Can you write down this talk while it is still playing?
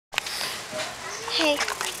Hey.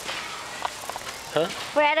 Huh?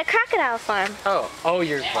 We're at a crocodile farm. Oh,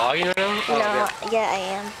 you're vlogging right now? Oh, No, yeah, I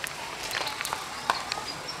am.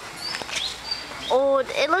 Oh,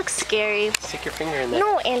 it looks scary. Stick your finger in there.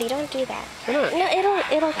 No, Andy, don't do that. Why not? No,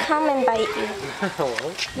 it'll come and bite you.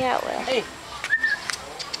 Yeah, it will. Hey.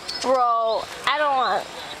 Bro, I don't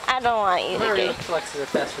want you to My do. reflexes are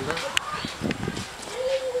faster than that.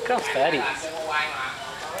 Look how fat he is.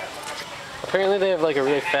 Apparently they have like a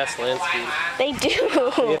really fast land speed. They do.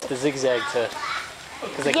 You have to zigzag to,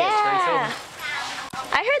 because they can't turn so.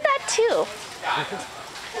 I heard that too.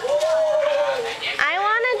 I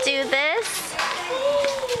want to do this.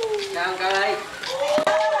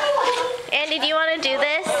 Andy, do you want to do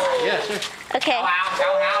this? Yeah, sure. Okay.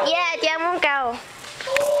 Yeah, dạ muốn cầu.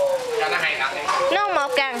 No,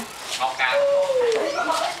 một cần.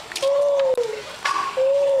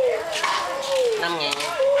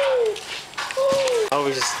 Oh,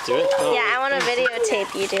 we just do it? Oh. Yeah, I want to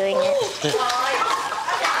videotape you doing it.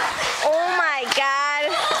 Oh my god.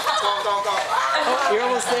 Oh, you're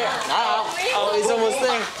almost there. Oh, he's almost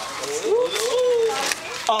there.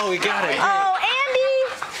 Oh, we got it. Oh,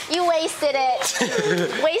 Andy, you wasted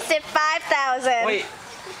it. Wasted 5,000. Wait,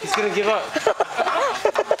 he's gonna give up.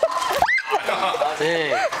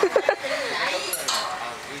 Dang.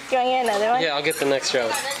 Do you want to get another one? Yeah, I'll get the next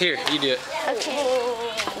round. Here, you do it. Okay.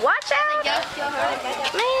 Watch out,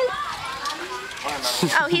 man.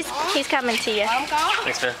 Oh, he's coming to you.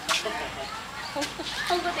 Thanks, man.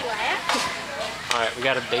 Alright, we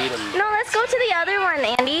gotta bait him. No, let's go to the other one,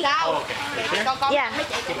 Andy. Oh, okay. Sure? Yeah.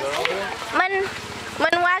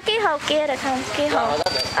 Mình qua cái hồ kia được không? Cái hồ.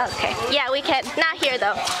 Okay. Yeah, we can. Not here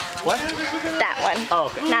though. What? That one. Oh,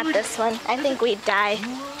 okay. Not this one. I think we'd die.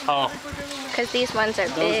 Oh. Because these ones are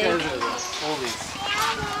Those big. guys are the oldies.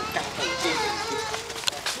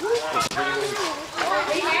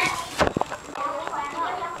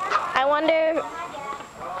 I wonder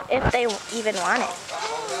if they even want it.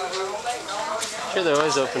 Sure, they're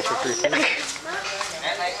always open for free food.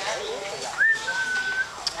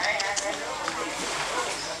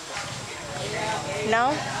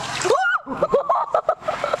 No?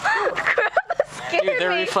 Dude, their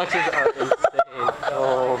reflexes are insane.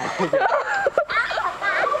 Oh my god.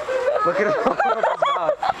 Look at him open up his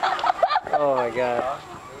mouth. Oh my god.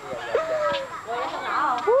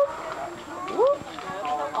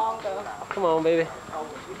 Come on, baby.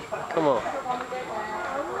 Come on.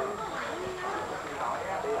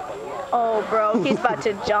 Oh, bro, he's about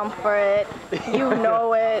to jump for it. You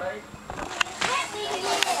know it.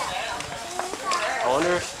 I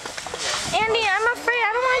wonder if... Andy, I'm afraid.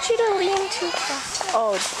 I don't want you to lean too far.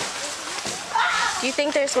 Oh. Do you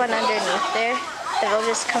think there's one underneath there? That'll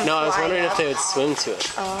just come No, I was flying wondering up? if they would swim to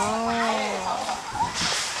it. Oh.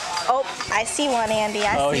 Oh, I see one, Andy.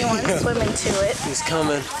 I see one swimming to it. He's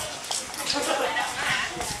coming.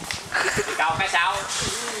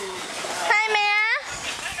 Hi, man.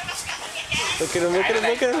 Look at him, look at him,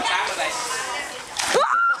 look at him.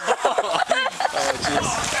 Oh, jeez.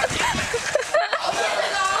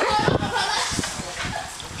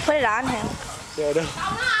 Put it on him. Yeah, no.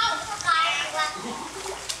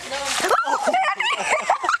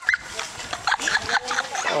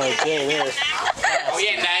 Oh, dang, there.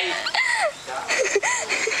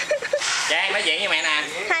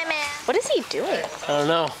 Hi, man. What is he doing? I don't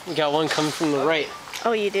know. We got one coming from the right.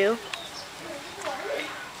 Oh, you do?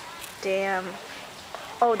 Damn.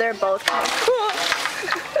 Oh, they're both coming.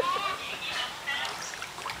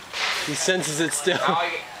 He senses it still.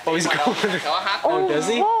 Oh, he's going. Oh, does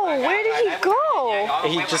he? Whoa, where did he go?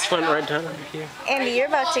 He just went right down over here. Andy, you're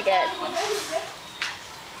about to get...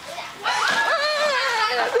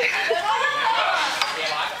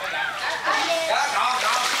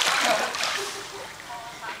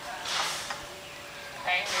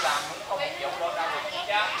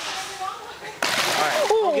 Alright,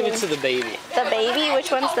 I'll give it to the baby. The baby?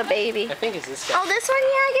 Which one's the baby? I think it's this guy. Oh, this one?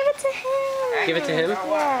 Yeah, give it to him. Give it to him?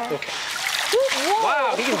 Yeah. Okay.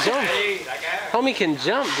 Wow, he can jump. Homie can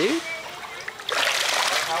jump, dude.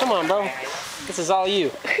 Come on, bro. This is all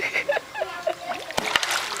you.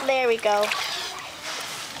 There we go.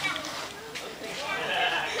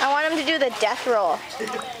 I want him to do the death roll.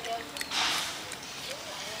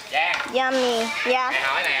 Yummy. Yeah.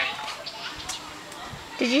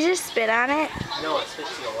 Did you just spit on it? No, it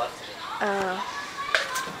spits to the left of it. Oh.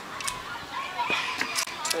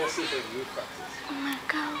 Let's see if there's reflexes. Oh my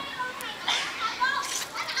god.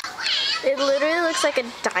 It literally looks like a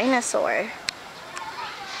dinosaur.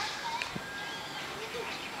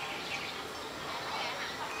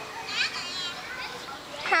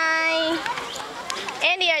 Hi.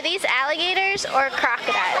 Andy, are these alligators or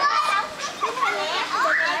crocodiles?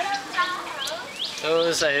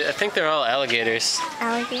 Those, I think they're all alligators.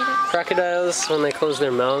 Alligators? Crocodiles, when they close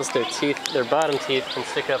their mouths, their teeth, their bottom teeth can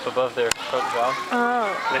stick up above their front jaw.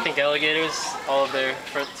 Oh. And I think alligators, all of their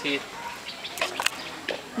front teeth.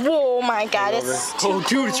 Whoa, my God, it's too Oh,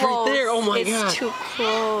 dude, it's right there. Oh my God. It's too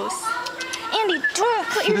close. Andy, don't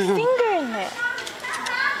put your finger in there.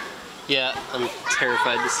 Yeah, I'm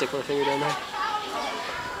terrified to stick my finger down there.